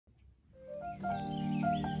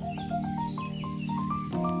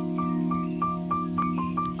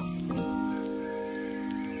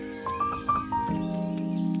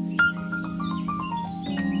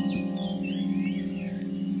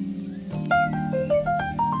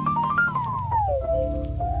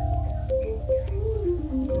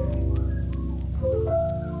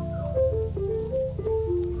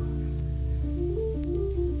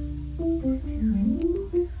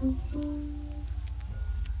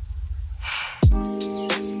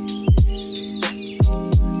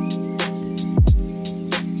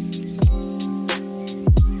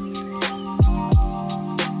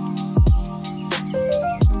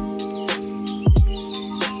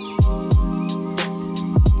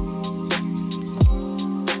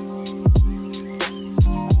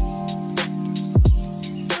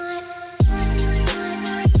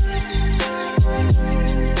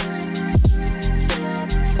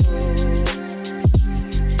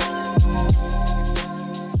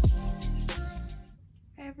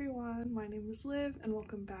live, and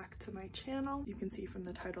welcome back to my channel. You can see from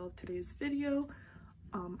the title of today's video,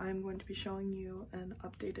 I'm going to be showing you an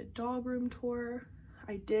updated dog room tour.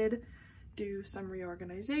 I did do some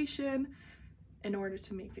reorganization in order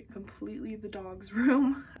to make it completely the dog's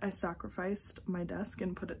room. I sacrificed my desk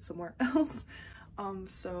and put it somewhere else.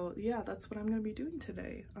 So yeah, that's what I'm going to be doing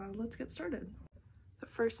today. Let's get started. The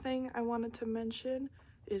first thing I wanted to mention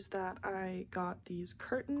is that I got these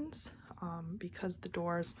curtains because the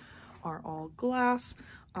doors are all glass.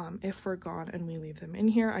 If we're gone and we leave them in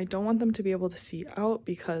here, I don't want them to be able to see out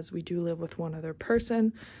because we do live with one other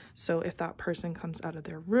person. So if that person comes out of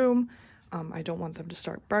their room, I don't want them to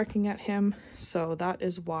start barking at him. So that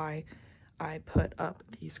is why I put up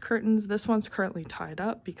these curtains. This one's currently tied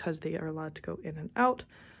up because they are allowed to go in and out.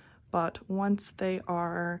 But once they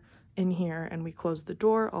are in here and we close the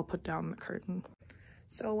door, I'll put down the curtain.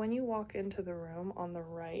 So when you walk into the room on the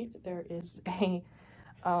right, there is a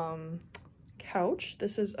couch.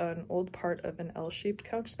 This is an old part of an L-shaped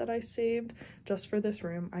couch that I saved just for this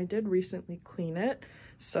room. I did recently clean it,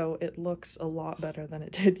 so it looks a lot better than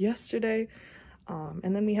it did yesterday.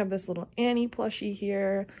 And then we have this little Annie plushie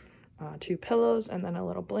here, 2 pillows, and then a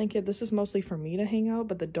little blanket. This is mostly for me to hang out,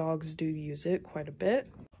 but the dogs do use it quite a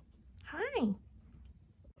bit. Hi!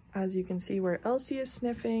 As you can see where Elsie is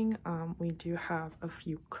sniffing, we do have a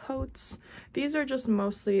few coats. These are just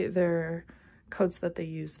mostly their coats that they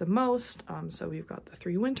use the most. So we've got the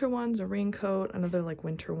 3 winter ones, a raincoat, another like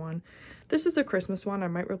winter one. This is a Christmas one. I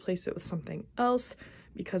might replace it with something else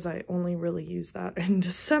because I only really use that in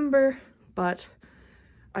December, but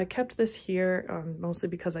I kept this here mostly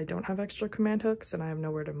because I don't have extra command hooks and I have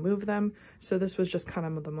nowhere to move them. So this was just kind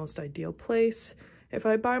of the most ideal place. If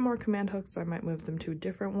I buy more command hooks, I might move them to a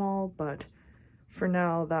different wall, but for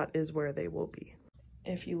now, that is where they will be.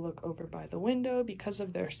 If you look over by the window, because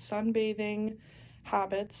of their sunbathing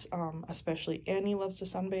habits, especially Annie loves to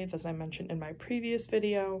sunbathe, as I mentioned in my previous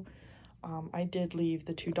video, I did leave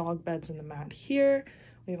the 2 dog beds and the mat here.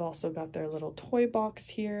 We've also got their little toy box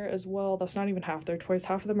here as well. That's not even half their toys.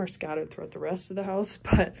 Half of them are scattered throughout the rest of the house,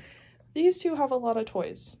 but these 2 have a lot of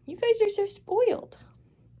toys. You guys are so spoiled.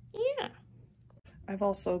 Yeah. I've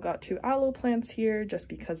also got 2 aloe plants here just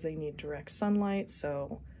because they need direct sunlight,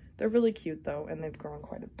 so they're really cute though, and they've grown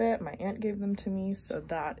quite a bit. My aunt gave them to me, so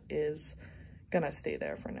that is gonna stay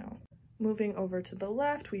there for now. Moving over to the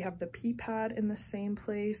left, we have the pee pad in the same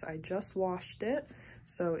place. I just washed it,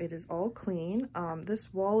 so it is all clean.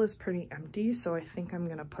 This wall is pretty empty, so I think I'm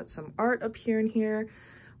gonna put some art up here and here.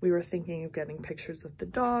 We were thinking of getting pictures of the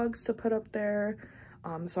dogs to put up there.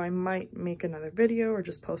 So I might make another video or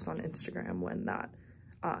just post on Instagram when that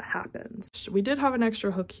happens. We did have an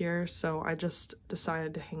extra hook here, so I just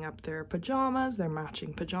decided to hang up their pajamas, their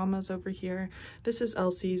matching pajamas over here. This is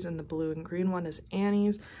Elsie's and the blue and green one is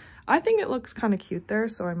Annie's. I think it looks kind of cute there,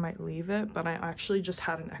 so I might leave it, but I actually just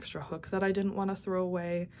had an extra hook that I didn't want to throw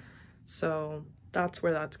away, so that's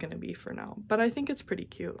where that's going to be for now. But I think it's pretty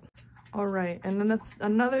cute. All right, and then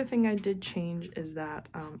another thing I did change is that,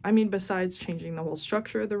 I mean, besides changing the whole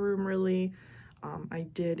structure of the room, really, I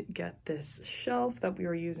did get this shelf that we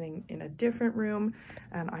were using in a different room,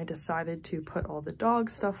 and I decided to put all the dog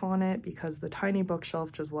stuff on it because the tiny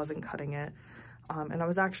bookshelf just wasn't cutting it. And I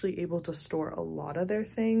was actually able to store a lot of their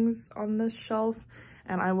things on this shelf,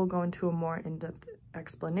 and I will go into a more in-depth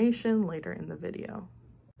explanation later in the video.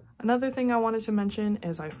 Another thing I wanted to mention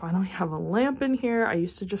is I finally have a lamp in here. I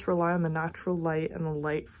used to just rely on the natural light and the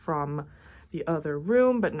light from the other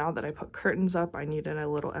room, but now that I put curtains up, I needed a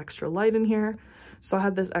little extra light in here. So I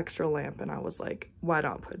had this extra lamp and I was like, why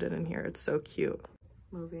not put it in here? It's so cute.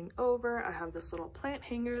 Moving over, I have this little plant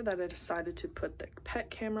hanger that I decided to put the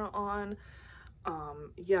pet camera on.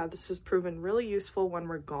 Yeah, this has proven really useful when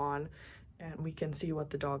we're gone and we can see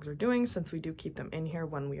what the dogs are doing since we do keep them in here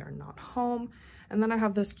when we are not home. And then I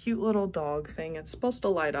have this cute little dog thing. It's supposed to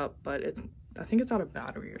light up, but I think it's out of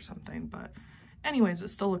battery or something. But anyways, it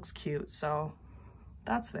still looks cute, so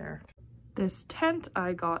that's there. This tent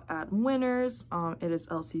I got at Winners. It is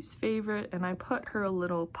Elsie's favorite, and I put her a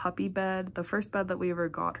little puppy bed, the first bed that we ever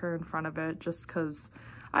got her, in front of it just because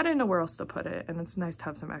I didn't know where else to put it, and it's nice to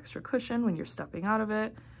have some extra cushion when you're stepping out of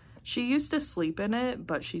it. She used to sleep in it,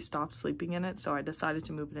 but she stopped sleeping in it, so I decided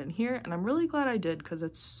to move it in here, and I'm really glad I did because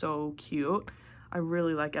it's so cute. I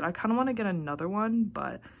really like it. I kind of want to get another one,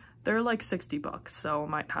 but they're like 60 bucks, so I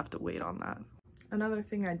might have to wait on that. Another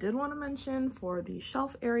thing I did want to mention for the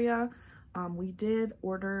shelf area, we did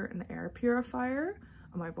order an air purifier,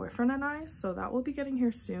 my boyfriend and I, so that will be getting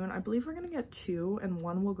here soon. I believe we're going to get 2, and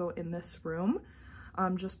 1 will go in this room,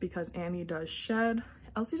 just because Annie does shed.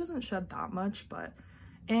 Elsie doesn't shed that much, but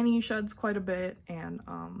Annie sheds quite a bit, and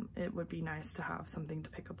it would be nice to have something to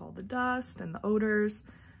pick up all the dust and the odors,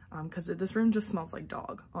 because this room just smells like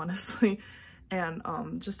dog, honestly. And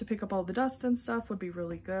just to pick up all the dust and stuff would be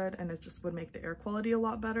really good, and it just would make the air quality a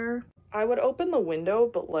lot better. I would open the window,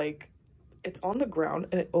 but like it's on the ground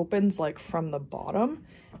and it opens like from the bottom,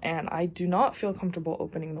 and I do not feel comfortable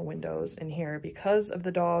opening the windows in here because of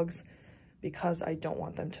the dogs, because I don't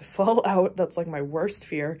want them to fall out. That's like my worst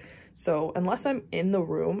fear. So unless I'm in the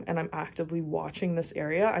room and I'm actively watching this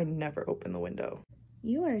area, I never open the window.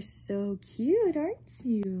 You are so cute, aren't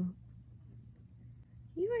you?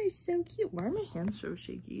 You are so cute. Why are my hands so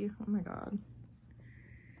shaky? Oh my god.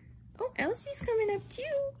 Oh, Elsie's coming up too.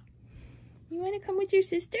 You want to come with your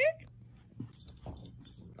sister?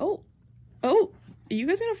 Oh, are you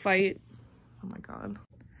guys gonna fight? Oh my god.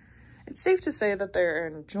 It's safe to say that they're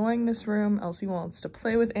enjoying this room. Elsie wants to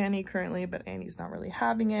play with Annie currently, but Annie's not really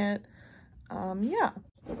having it. Yeah.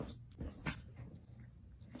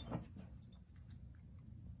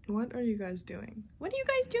 What are you guys doing? What are you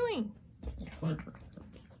guys doing?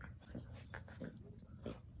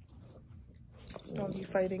 Doggy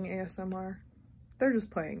fighting ASMR. They're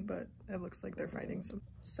just playing, but it looks like they're fighting.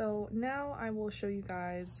 So now I will show you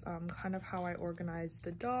guys kind of how I organize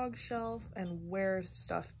the dog shelf and where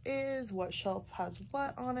stuff is, what shelf has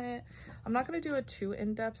what on it. I'm not going to do a too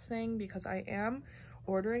in-depth thing because I am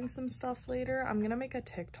ordering some stuff later. I'm going to make a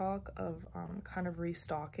TikTok of kind of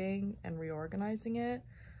restocking and reorganizing it.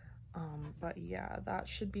 But yeah, that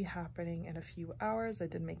should be happening in a few hours. I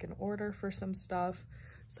did make an order for some stuff,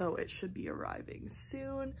 so it should be arriving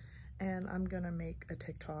soon. And I'm gonna make a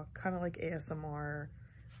TikTok, kind of like ASMR,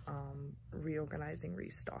 reorganizing,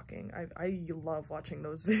 restocking. I love watching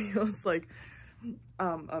those videos, like,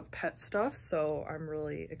 of pet stuff, so I'm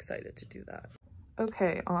really excited to do that.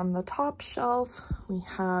 Okay, on the top shelf, we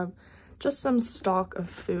have just some stock of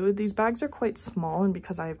food. These bags are quite small, and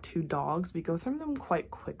because I have 2 dogs, we go through them quite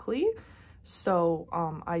quickly. So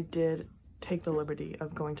I did take the liberty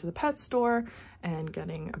of going to the pet store and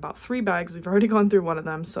getting about 3 bags. We've already gone through one of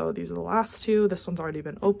them, so these are the last 2. This one's already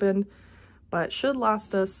been opened, but should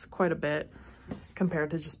last us quite a bit compared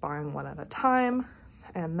to just buying one at a time.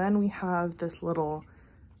 And then we have this little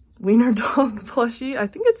wiener dog plushie. I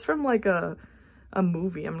think it's from like a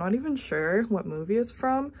movie. I'm not even sure what movie it's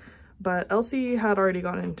from, but Elsie had already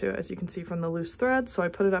gone into it, as you can see from the loose thread, so I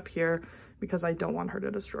put it up here because I don't want her to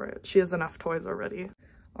destroy it. She has enough toys already.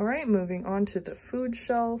 All right, moving on to the food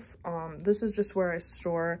shelf. This is just where I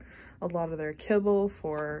store a lot of their kibble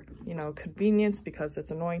for, you know, convenience, because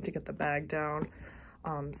it's annoying to get the bag down.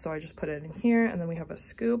 So I just put it in here, and then we have a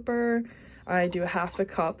scooper. I do half a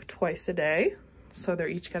cup twice a day, so they're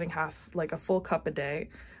each getting like a full cup a day,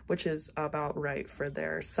 which is about right for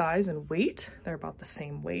their size and weight. They're about the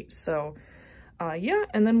same weight. So yeah,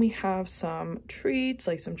 and then we have some treats,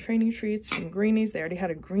 like some training treats, some greenies. They already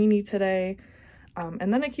had a greenie today.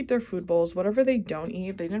 And then I keep their food bowls. Whatever they don't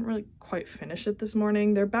eat, they didn't really quite finish it this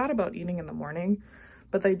morning. They're bad about eating in the morning,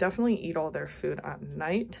 but they definitely eat all their food at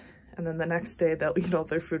night. And then the next day they'll eat all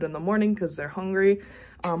their food in the morning because they're hungry.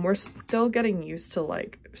 We're still getting used to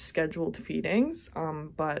like scheduled feedings.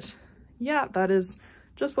 But yeah, that is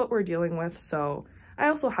just what we're dealing with. So I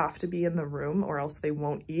also have to be in the room or else they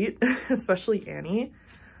won't eat, especially Annie.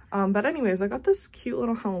 But anyways, I got this cute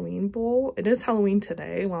little Halloween bowl. It is Halloween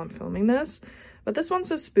today while I'm filming this, but this one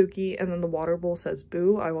says spooky, and then the water bowl says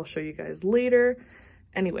boo. I will show you guys later.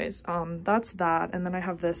 Anyways, that's that. And then I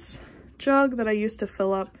have this jug that I use to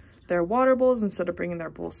fill up their water bowls instead of bringing their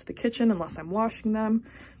bowls to the kitchen unless I'm washing them.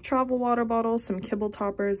 Travel water bottles, some kibble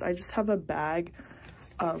toppers. I just have a bag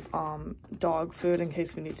of dog food in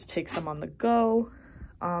case we need to take some on the go.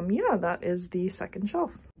 Yeah, that is the second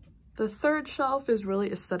shelf. The third shelf is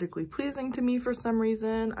really aesthetically pleasing to me for some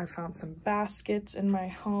reason. I found some baskets in my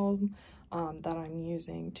home that I'm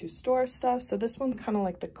using to store stuff. So this one's kind of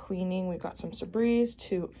like the cleaning. We've got some Febreze,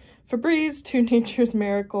 2 Nature's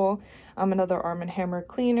Miracle, another Arm & Hammer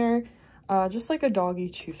cleaner, just like a doggy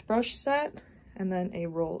toothbrush set, and then a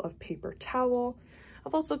roll of paper towel.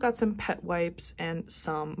 I've also got some pet wipes and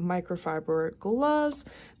some microfiber gloves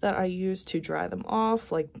that I use to dry them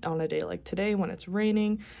off, like on a day like today when it's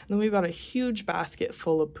raining. And then we've got a huge basket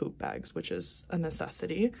full of poop bags, which is a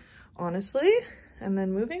necessity, honestly. And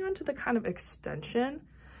then moving on to the kind of extension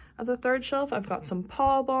of the third shelf, I've got some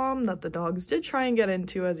paw balm that the dogs did try and get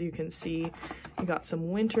into, as you can see. We got some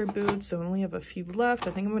winter boots, so I only have a few left.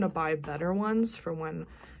 I think I'm gonna buy better ones for when,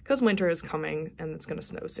 because winter is coming and it's gonna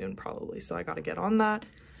snow soon probably, so I gotta get on that.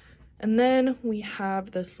 And then we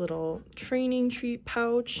have this little training treat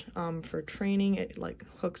pouch for training. It like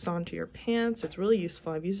hooks onto your pants. It's really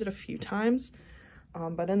useful. I've used it a few times.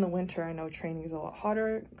 But in the winter, I know training is a lot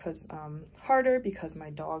harder because my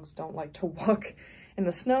dogs don't like to walk in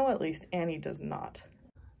the snow. At least Annie does not.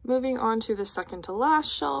 Moving on to the second to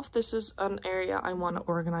last shelf, this is an area I want to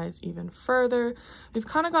organize even further. We've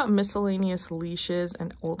kind of got miscellaneous leashes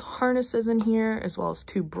and old harnesses in here, as well as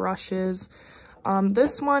 2 brushes.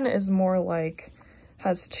 This one is more like,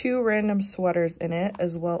 has 2 random sweaters in it,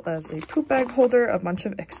 as well as a poop bag holder, a bunch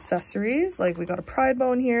of accessories. Like we got a pride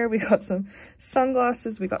bow in here, we got some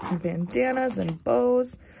sunglasses, we got some bandanas and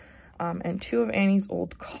bows, and 2 of Annie's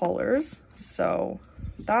old collars. So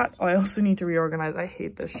that I also need to reorganize. I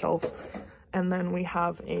hate this shelf. And then we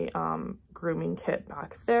have a grooming kit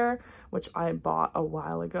back there, which I bought a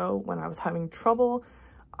while ago when I was having trouble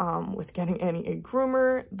with getting Annie a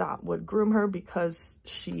groomer that would groom her because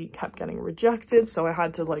she kept getting rejected. So I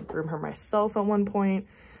had to like groom her myself at one point.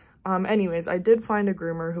 Anyways, I did find a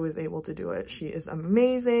groomer who was able to do it. She is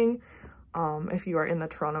amazing. If you are in the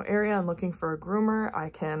Toronto area and looking for a groomer, I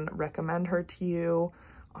can recommend her to you.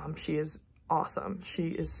 She is awesome. She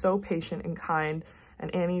is so patient and kind,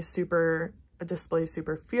 and Annie displays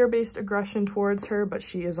super fear-based aggression towards her, but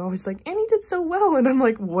she is always like, Annie did so well, and I'm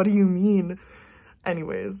like, what do you mean?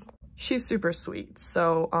 Anyways, she's super sweet.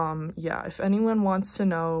 So yeah, if anyone wants to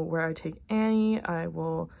know where I take Annie, I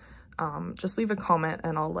will just leave a comment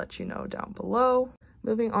and I'll let you know down below.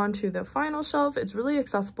 Moving on to the final shelf, it's really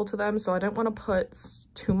accessible to them, so I didn't want to put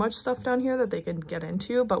too much stuff down here that they can get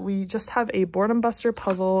into, but we just have a boredom buster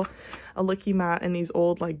puzzle, a licky mat, and these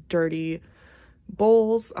old like dirty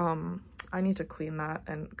bowls. I need to clean that,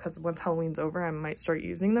 and because once Halloween's over, I might start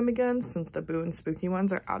using them again since the Boo and Spooky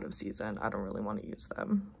ones are out of season. I don't really want to use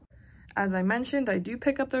them. As I mentioned, I do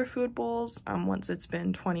pick up their food bowls once it's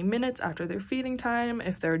been 20 minutes after their feeding time.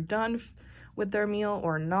 If they're done with their meal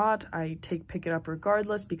or not, I pick it up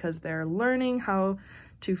regardless because they're learning how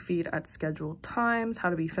to feed at scheduled times, how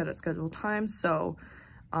to be fed at scheduled times. So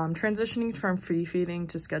transitioning from free feeding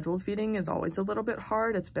to scheduled feeding is always a little bit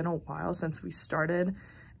hard. It's been a while since we started,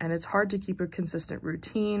 and it's hard to keep a consistent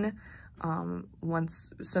routine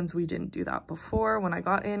since we didn't do that before. When I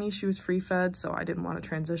got Annie, she was free fed, so I didn't want to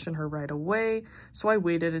transition her right away. So I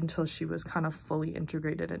waited until she was kind of fully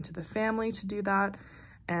integrated into the family to do that.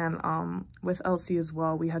 And with Elsie as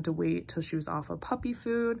well, we had to wait till she was off of puppy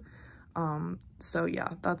food. So yeah,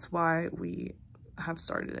 that's why we have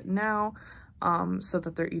started it now, so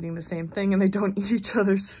that they're eating the same thing and they don't eat each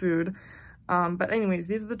other's food. But anyways,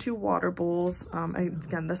 these are the 2 water bowls.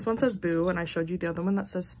 Again, this one says Boo, and I showed you the other one that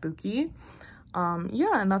says Spooky.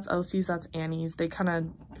 Yeah, and that's Elsie's, that's Annie's. They kind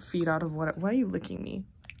of feed out of why are you licking me?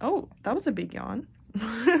 Oh, that was a big yawn.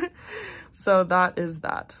 So that is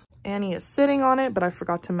that. Annie is sitting on it, but I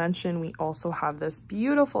forgot to mention we also have this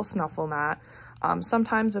beautiful snuffle mat.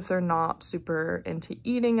 Sometimes if they're not super into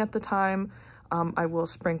eating at the time, I will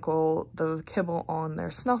sprinkle the kibble on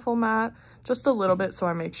their snuffle mat just a little bit so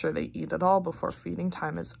I make sure they eat it all before feeding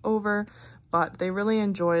time is over. But they really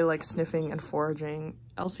enjoy like sniffing and foraging.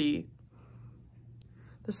 Elsie,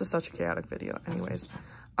 this is such a chaotic video. Anyways,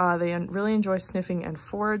 they really enjoy sniffing and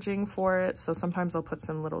foraging for it. So sometimes I'll put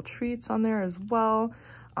some little treats on there as well.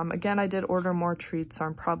 Again, I did order more treats, so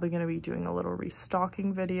I'm probably going to be doing a little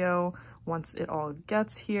restocking video once it all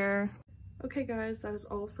gets here. Okay guys, that is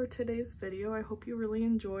all for today's video. I hope you really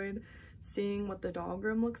enjoyed seeing what the dog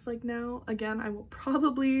room looks like now. Again, I will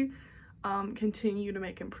probably continue to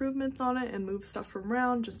make improvements on it and move stuff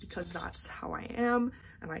around just because that's how I am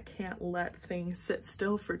and I can't let things sit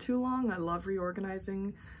still for too long. I love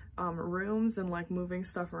reorganizing rooms and like moving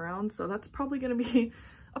stuff around, so that's probably going to be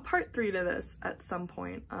a part 3 to this at some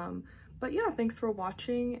point. But yeah, thanks for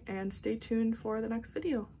watching and stay tuned for the next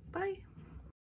video. Bye!